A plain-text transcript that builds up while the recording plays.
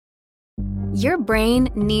Your brain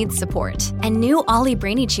needs support, and new Ollie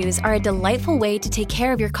Brainy Chews are a delightful way to take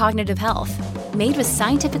care of your cognitive health. Made with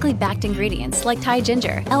scientifically backed ingredients like Thai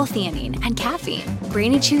ginger, L-theanine, and caffeine,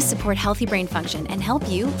 Brainy Chews support healthy brain function and help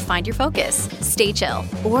you find your focus, stay chill,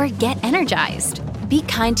 or get energized. Be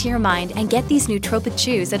kind to your mind and get these nootropic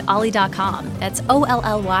chews at ollie.com. That's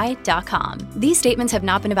OLLY.com. These statements have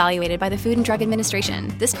not been evaluated by the Food and Drug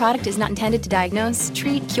Administration. This product is not intended to diagnose,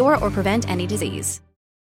 treat, cure, or prevent any disease.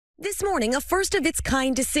 This morning, a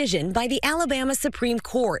first-of-its-kind decision by the Alabama Supreme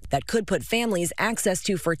Court that could put families' access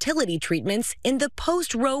to fertility treatments in the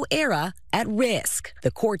post-Roe era at risk.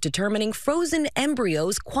 The court determining frozen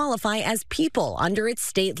embryos qualify as people under its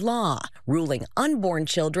state law, ruling unborn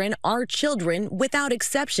children are children without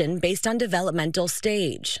exception based on developmental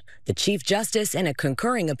stage. The Chief Justice, in a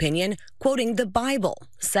concurring opinion, quoting the Bible,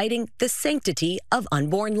 citing the sanctity of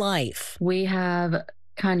unborn life. We have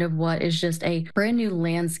kind of what is just a brand new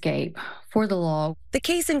landscape for the law. The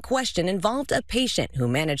case in question involved a patient who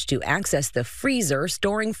managed to access the freezer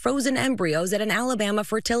storing frozen embryos at an Alabama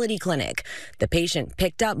fertility clinic. The patient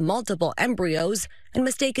picked up multiple embryos and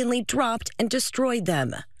mistakenly dropped and destroyed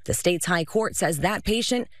them. The state's high court says that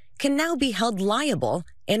patient can now be held liable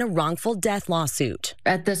in a wrongful death lawsuit.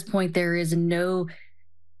 At this point, there is no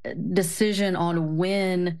decision on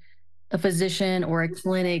when a physician or a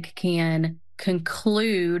clinic can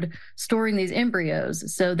conclude storing these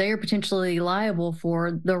embryos. So they are potentially liable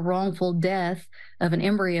for the wrongful death of an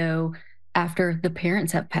embryo after the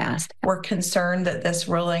parents have passed. We're concerned that this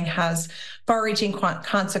ruling has far-reaching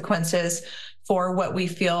consequences for what we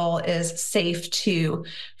feel is safe to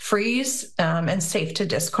freeze and safe to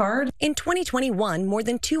discard. In 2021, more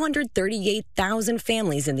than 238,000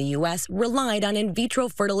 families in the U.S. relied on in vitro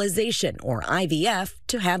fertilization, or IVF,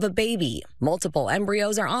 to have a baby. Multiple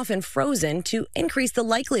embryos are often frozen to increase the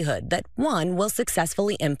likelihood that one will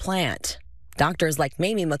successfully implant. Doctors like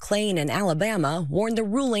Mamie McLean in Alabama warn the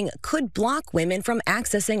ruling could block women from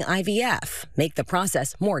accessing IVF, make the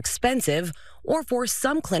process more expensive, or force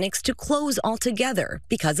some clinics to close altogether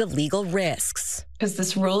because of legal risks. Because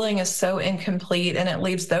this ruling is so incomplete, and it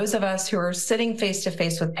leaves those of us who are sitting face to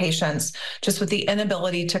face with patients just with the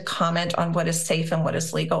inability to comment on what is safe and what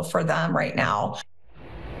is legal for them right now.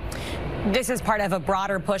 This is part of a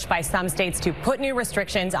broader push by some states to put new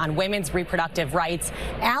restrictions on women's reproductive rights.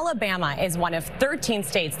 Alabama is one of 13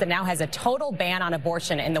 states that now has a total ban on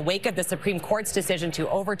abortion in the wake of the Supreme Court's decision to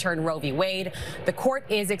overturn Roe v. Wade. The court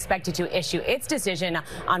is expected to issue its decision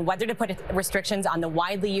on whether to put restrictions on the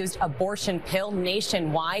widely used abortion pill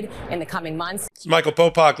nationwide in the coming months. It's Michael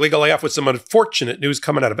Popok, Legal AF, with some unfortunate news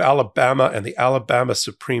coming out of Alabama and the Alabama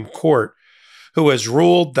Supreme Court, who has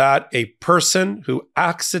ruled that a person who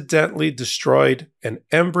accidentally destroyed an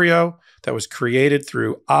embryo that was created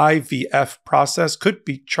through IVF process could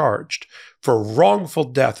be charged for wrongful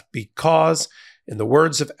death because, in the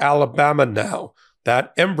words of Alabama now,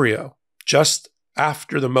 that embryo, just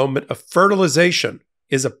after the moment of fertilization,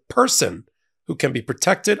 is a person who can be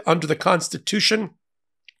protected under the Constitution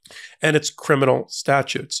and its criminal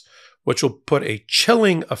statutes, which will put a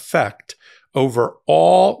chilling effect over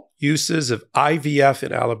all uses of IVF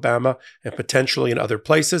in Alabama and potentially in other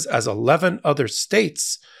places, as 11 other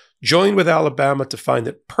states join with Alabama to find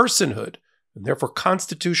that personhood, and therefore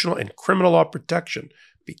constitutional and criminal law protection,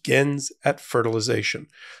 begins at fertilization.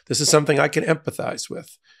 This is something I can empathize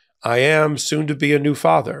with. I am soon to be a new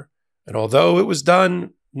father, and although it was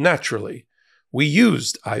done naturally, we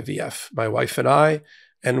used IVF, my wife and I,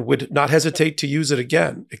 and would not hesitate to use it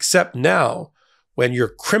again, except now when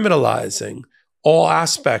you're criminalizing all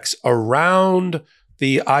aspects around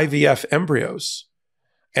the IVF embryos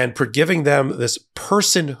and for giving them this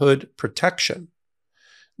personhood protection.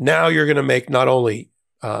 Now you're going to make not only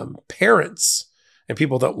parents and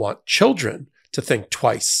people that want children to think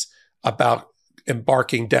twice about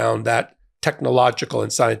embarking down that technological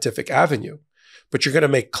and scientific avenue, but you're going to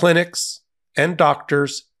make clinics and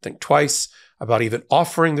doctors think twice about even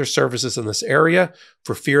offering their services in this area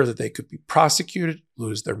for fear that they could be prosecuted,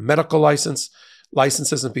 lose their medical licenses,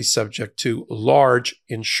 and be subject to large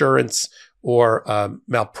insurance or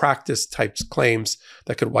malpractice type claims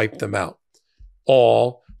that could wipe them out.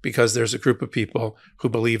 All because there's a group of people who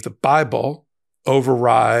believe the Bible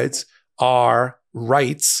overrides our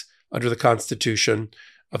rights under the Constitution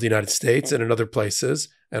of the United States and in other places,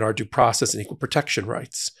 and our due process and equal protection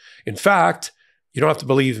rights. In fact, you don't have to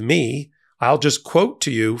believe me. I'll just quote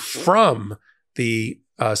to you from the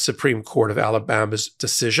Supreme Court of Alabama's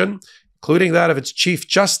decision, including that of its Chief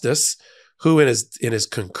Justice, who in his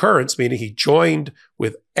concurrence, meaning he joined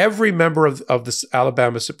with every member of the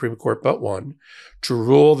Alabama Supreme Court but one, to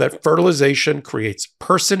rule that fertilization creates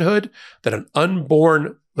personhood, that an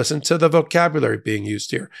unborn, listen to the vocabulary being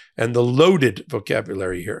used here, and the loaded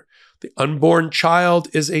vocabulary here. The unborn child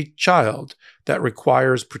is a child that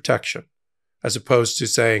requires protection, as opposed to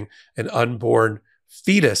saying an unborn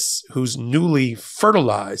fetus who's newly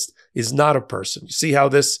fertilized is not a person. You see how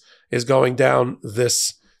this is going down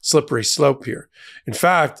this slippery slope here. In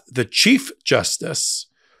fact, the Chief Justice,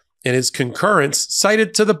 in his concurrence,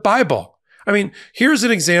 cited to the Bible. I mean, here's an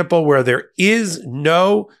example where there is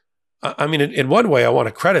no, in one way, I want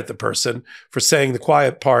to credit the person for saying the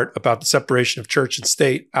quiet part about the separation of church and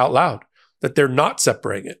state out loud, that they're not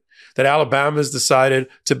separating it, that Alabama has decided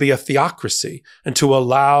to be a theocracy and to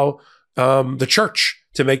allow the church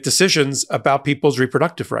to make decisions about people's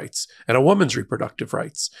reproductive rights and a woman's reproductive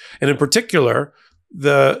rights. And in particular,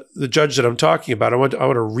 the judge that I'm talking about, I want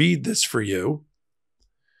to read this for you.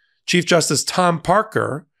 Chief Justice Tom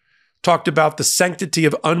Parker talked about the sanctity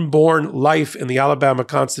of unborn life in the Alabama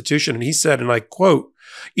Constitution. And he said, and I quote,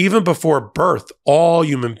 "Even before birth, all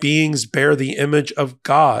human beings bear the image of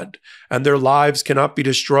God, and their lives cannot be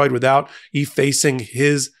destroyed without effacing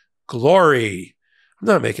his glory." I'm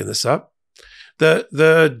not making this up.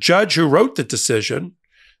 The judge who wrote the decision,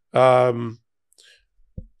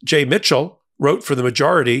 Jay Mitchell, wrote for the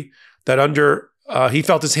majority that he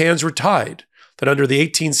felt his hands were tied, that under the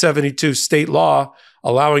 1872 state law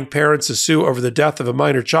allowing parents to sue over the death of a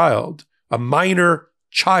minor child,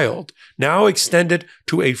 now extended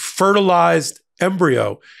to a fertilized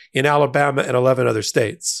embryo in Alabama and 11 other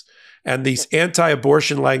states. And these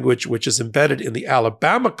anti-abortion language, which is embedded in the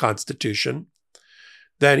Alabama Constitution,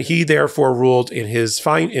 then he therefore ruled in his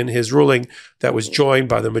ruling that was joined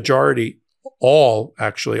by the majority,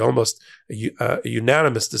 almost a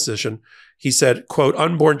unanimous decision. He said, quote,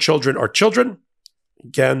 "Unborn children are children."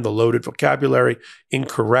 Again, the loaded vocabulary,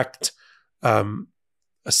 incorrect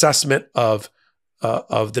assessment of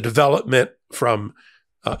the development from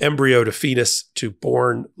embryo to fetus to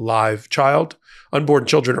born live child. Unborn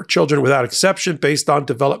children are children without exception based on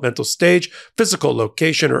developmental stage, physical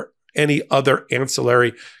location, or any other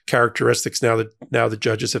ancillary characteristics. Now the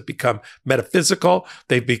judges have become metaphysical.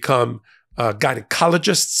 They've become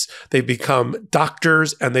gynecologists, they become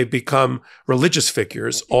doctors, and they become religious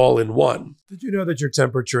figures all in one. Did you know that your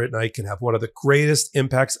temperature at night can have one of the greatest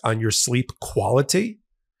impacts on your sleep quality?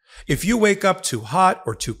 If you wake up too hot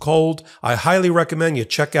or too cold, I highly recommend you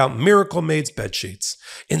check out Miracle Made's bed sheets.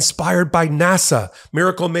 Inspired by NASA,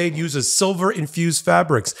 Miracle Made uses silver-infused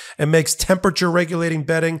fabrics and makes temperature-regulating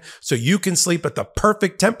bedding so you can sleep at the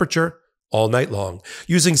perfect temperature all night long.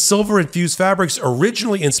 Using silver-infused fabrics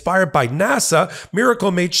originally inspired by NASA, Miracle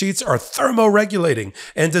Made sheets are thermoregulating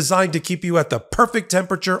and designed to keep you at the perfect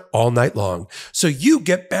temperature all night long, so you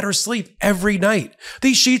get better sleep every night.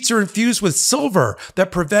 These sheets are infused with silver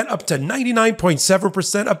that prevent up to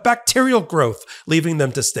 99.7% of bacterial growth, leaving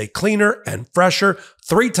them to stay cleaner and fresher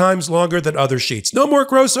 3 times longer than other sheets. No more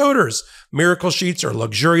gross odors. Miracle sheets are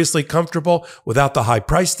luxuriously comfortable without the high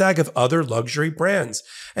price tag of other luxury brands,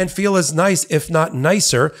 and feel as nice, if not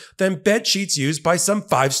nicer, than bed sheets used by some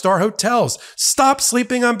 5-star hotels. Stop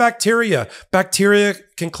sleeping on bacteria. Bacteria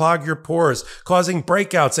can clog your pores, causing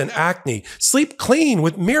breakouts and acne. Sleep clean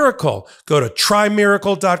with Miracle. Go to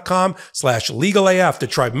trymiracle.com/legalaf to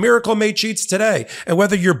try Miracle Made sheets today. And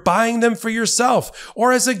whether you're buying them for yourself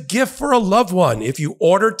or as a gift for a loved one, if you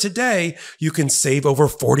order today, you can save over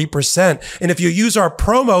 40%. And if you use our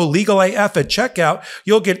promo LegalAF at checkout,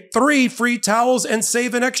 you'll get 3 free towels and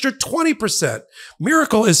save an extra 20%.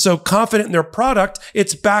 Miracle is so confident in their product,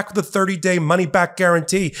 it's backed with a 30-day money-back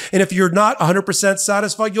guarantee. And if you're not 100%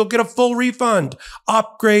 satisfied, you'll get a full refund.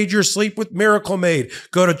 Upgrade your sleep with Miracle Made.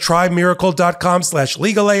 Go to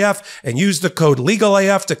trymiracle.com/legalAF and use the code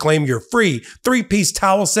LegalAF to claim your free 3-piece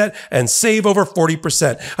towel set and save over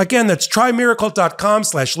 40%. Again, that's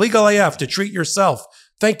trymiracle.com/legalAF to treat yourself.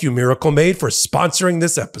 Thank you, Miracle Made, for sponsoring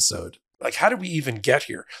this episode. Like, how did we even get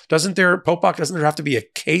here? Doesn't there have to be a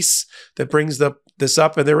case that brings this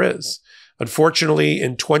up? And there is. Unfortunately,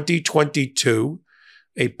 in 2022,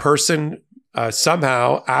 a person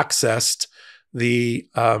somehow accessed the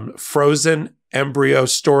frozen embryo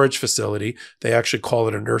storage facility. They actually call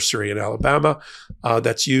it a nursery in Alabama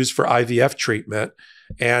that's used for IVF treatment,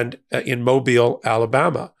 and in Mobile,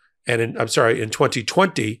 Alabama. And in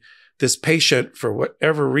 2020, this patient, for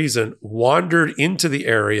whatever reason, wandered into the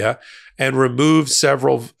area and removed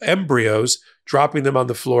several embryos, dropping them on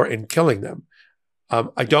the floor and killing them.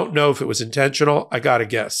 I don't know if it was intentional. I got to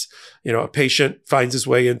guess. A patient finds his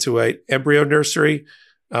way into an embryo nursery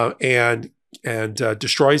and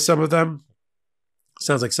destroy some of them.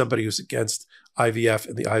 Sounds like somebody who's against IVF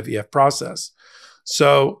and the IVF process.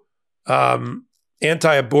 So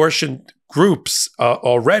anti-abortion groups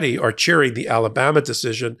already are cheering the Alabama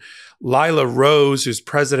decision. Lila Rose, who's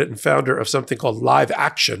president and founder of something called Live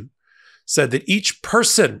Action, said that each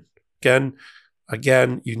person,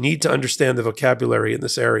 again, you need to understand the vocabulary in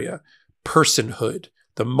this area, personhood,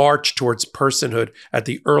 the march towards personhood at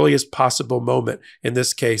the earliest possible moment, in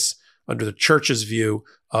this case, under the church's view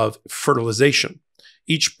of fertilization.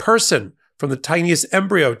 Each person, from the tiniest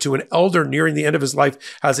embryo to an elder nearing the end of his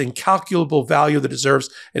life, has incalculable value that deserves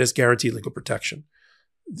and is guaranteed legal protection.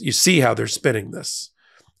 You see how they're spinning this.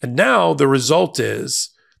 And now the result is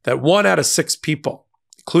that 1 out of 6 people,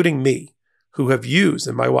 including me, who have used,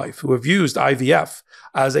 and my wife, who have used IVF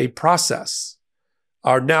as a process,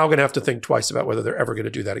 are now going to have to think twice about whether they're ever going to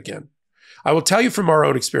do that again. I will tell you from our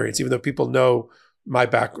own experience, even though people know my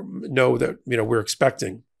background, know that we're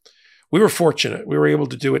expecting. We were fortunate. We were able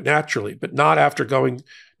to do it naturally, but not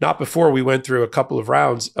before we went through a couple of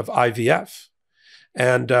rounds of IVF.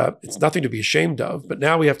 And it's nothing to be ashamed of, but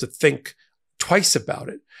now we have to think twice about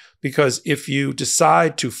it, because if you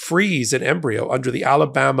decide to freeze an embryo under the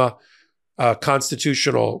Alabama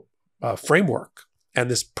constitutional framework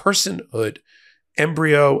and this personhood,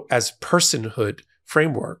 embryo as personhood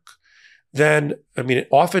framework, then,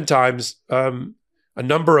 oftentimes a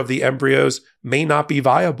number of the embryos may not be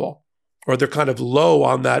viable, or they're kind of low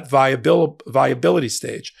on that viability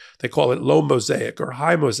stage. They call it low mosaic or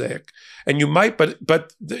high mosaic. And you might, but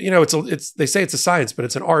they say it's a science, but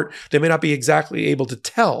it's an art. They may not be exactly able to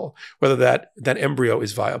tell whether that embryo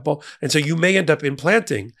is viable. And so you may end up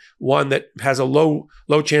implanting one that has a low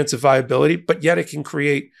chance of viability, but yet it can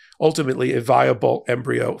create ultimately a viable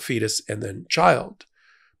embryo, fetus, and then child.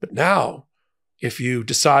 But now, if you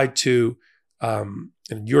decide to,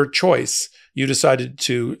 in your choice, you decided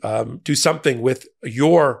to do something with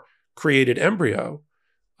your created embryo,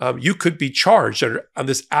 you could be charged on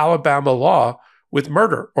this Alabama law with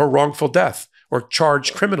murder or wrongful death, or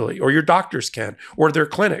charged criminally, or your doctors can, or their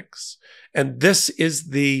clinics. And this is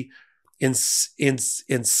the insidious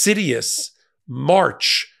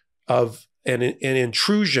march of an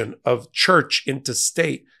intrusion of church into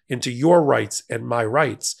state, into your rights and my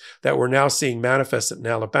rights, that we're now seeing manifested in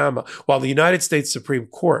Alabama, while the United States Supreme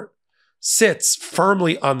Court sits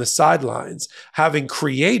firmly on the sidelines, having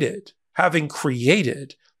created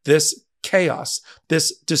this chaos,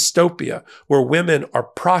 this dystopia, where women are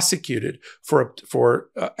prosecuted for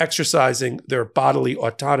exercising their bodily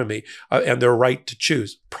autonomy and their right to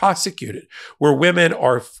choose. Prosecuted, where women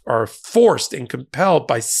are forced and compelled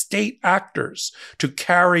by state actors to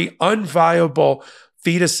carry unviable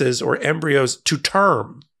fetuses or embryos to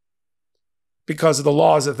term because of the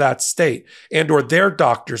laws of that state, and or their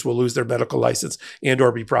doctors will lose their medical license and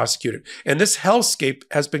or be prosecuted. And this hellscape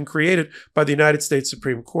has been created by the United States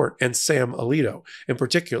Supreme Court and Sam Alito in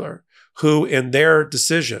particular, who in their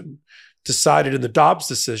decision decided in the Dobbs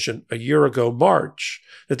decision a year ago, March,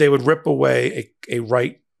 that they would rip away a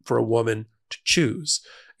right for a woman to choose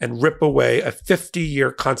and rip away a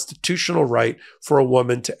 50-year constitutional right for a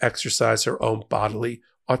woman to exercise her own bodily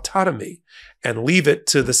autonomy and leave it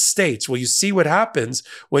to the states. Well, you see what happens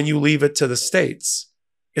when you leave it to the states.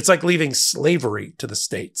 It's like leaving slavery to the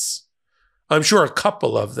states. I'm sure a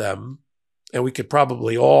couple of them, and we could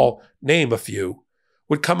probably all name a few,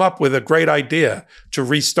 would come up with a great idea to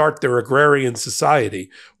restart their agrarian society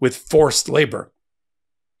with forced labor.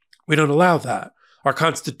 We don't allow that. Our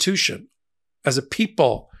Constitution, as a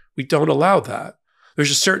people, we don't allow that. There's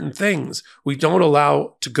just certain things we don't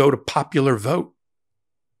allow to go to popular vote.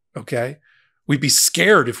 Okay? We'd be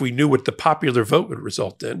scared if we knew what the popular vote would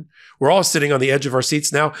result in. We're all sitting on the edge of our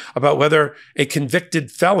seats now about whether a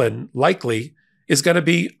convicted felon likely is going to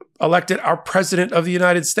be elected our president of the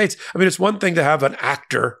United States. I mean, it's one thing to have an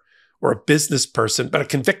actor or a business person, but a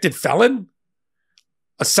convicted felon,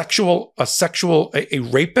 a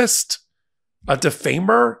rapist, a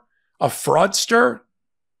defamer, a fraudster,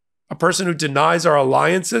 a person who denies our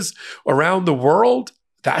alliances around the world,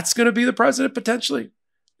 that's going to be the president potentially.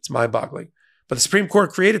 It's mind-boggling. But the Supreme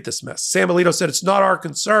Court created this mess. Sam Alito said it's not our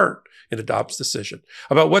concern in the Dobbs decision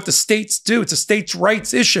about what the states do. It's a states'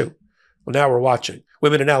 rights issue. Well, now we're watching.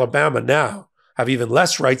 Women in Alabama now have even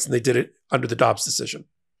less rights than they did it under the Dobbs decision,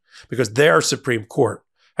 because their Supreme Court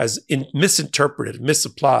has misinterpreted,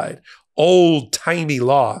 misapplied old-timey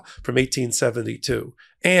law from 1872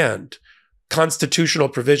 and constitutional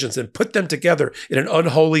provisions and put them together in an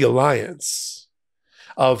unholy alliance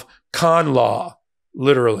of con law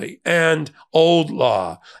literally, and old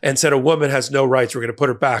law, and said a woman has no rights. We're going to put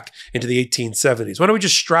her back into the 1870s. Why don't we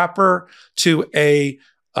just strap her to a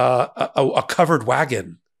covered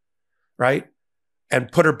wagon, right?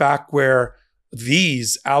 And put her back where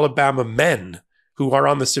these Alabama men who are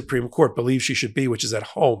on the Supreme Court believe she should be, which is at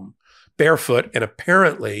home, barefoot, and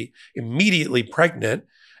apparently immediately pregnant,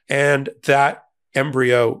 and that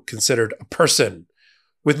embryo considered a person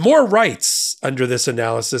with more rights under this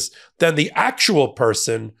analysis than the actual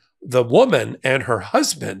person, the woman and her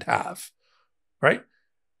husband have, right?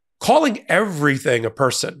 Calling everything a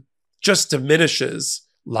person just diminishes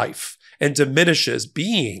life and diminishes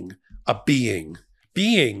being a person.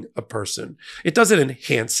 It doesn't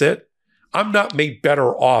enhance it. I'm not made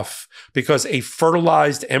better off because a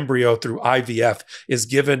fertilized embryo through IVF is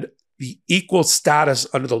given the equal status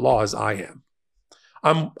under the law as I am.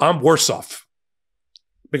 I'm worse off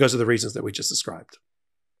because of the reasons that we just described.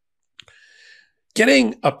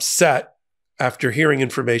 Getting upset after hearing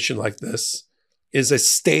information like this is a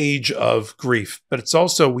stage of grief, but it's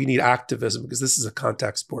also, we need activism because this is a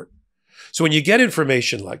contact sport. So when you get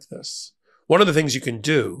information like this, one of the things you can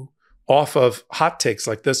do off of hot takes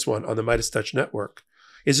like this one on the Midas Touch Network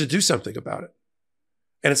is to do something about it.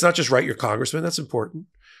 And it's not just write your congressman, that's important,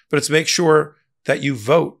 but it's make sure that you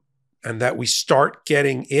vote and that we start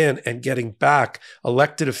getting in and getting back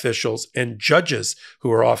elected officials and judges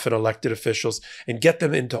who are often elected officials and get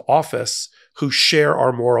them into office who share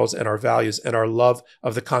our morals and our values and our love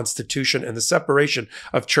of the Constitution and the separation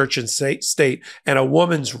of church and state and a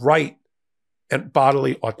woman's right and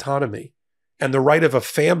bodily autonomy and the right of a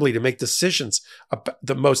family to make decisions, about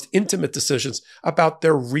the most intimate decisions about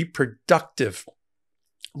their reproductive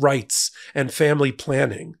rights and family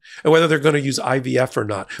planning and whether they're going to use IVF or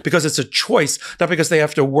not, because it's a choice, not because they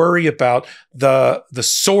have to worry about the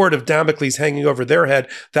sword of Damocles hanging over their head,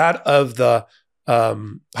 that of the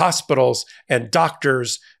hospitals and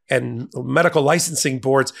doctors and medical licensing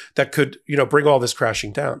boards that could, bring all this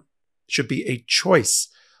crashing down. It should be a choice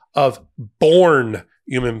of born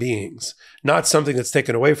human beings, not something that's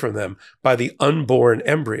taken away from them by the unborn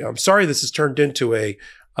embryo. I'm sorry this has turned into a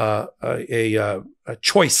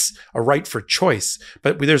choice, a right for choice,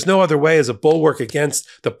 but there's no other way as a bulwark against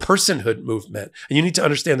the personhood movement. And you need to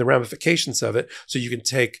understand the ramifications of it so you can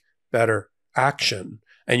take better action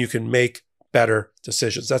and you can make better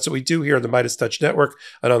decisions. That's what we do here on the Midas Touch Network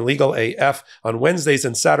and on Legal AF. On Wednesdays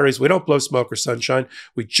and Saturdays, we don't blow smoke or sunshine.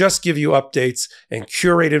 We just give you updates and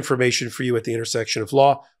curate information for you at the intersection of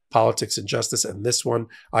law, politics, and justice. And this one,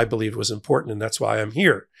 I believe, was important, and that's why I'm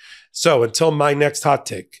here. So until my next hot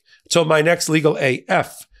take, until my next Legal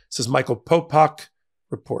AF, this is Michael Popak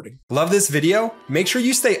reporting. Love this video? Make sure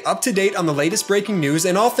you stay up to date on the latest breaking news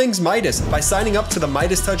and all things Midas by signing up to the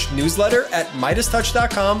Midas Touch newsletter at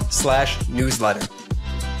MidasTouch.com/newsletter.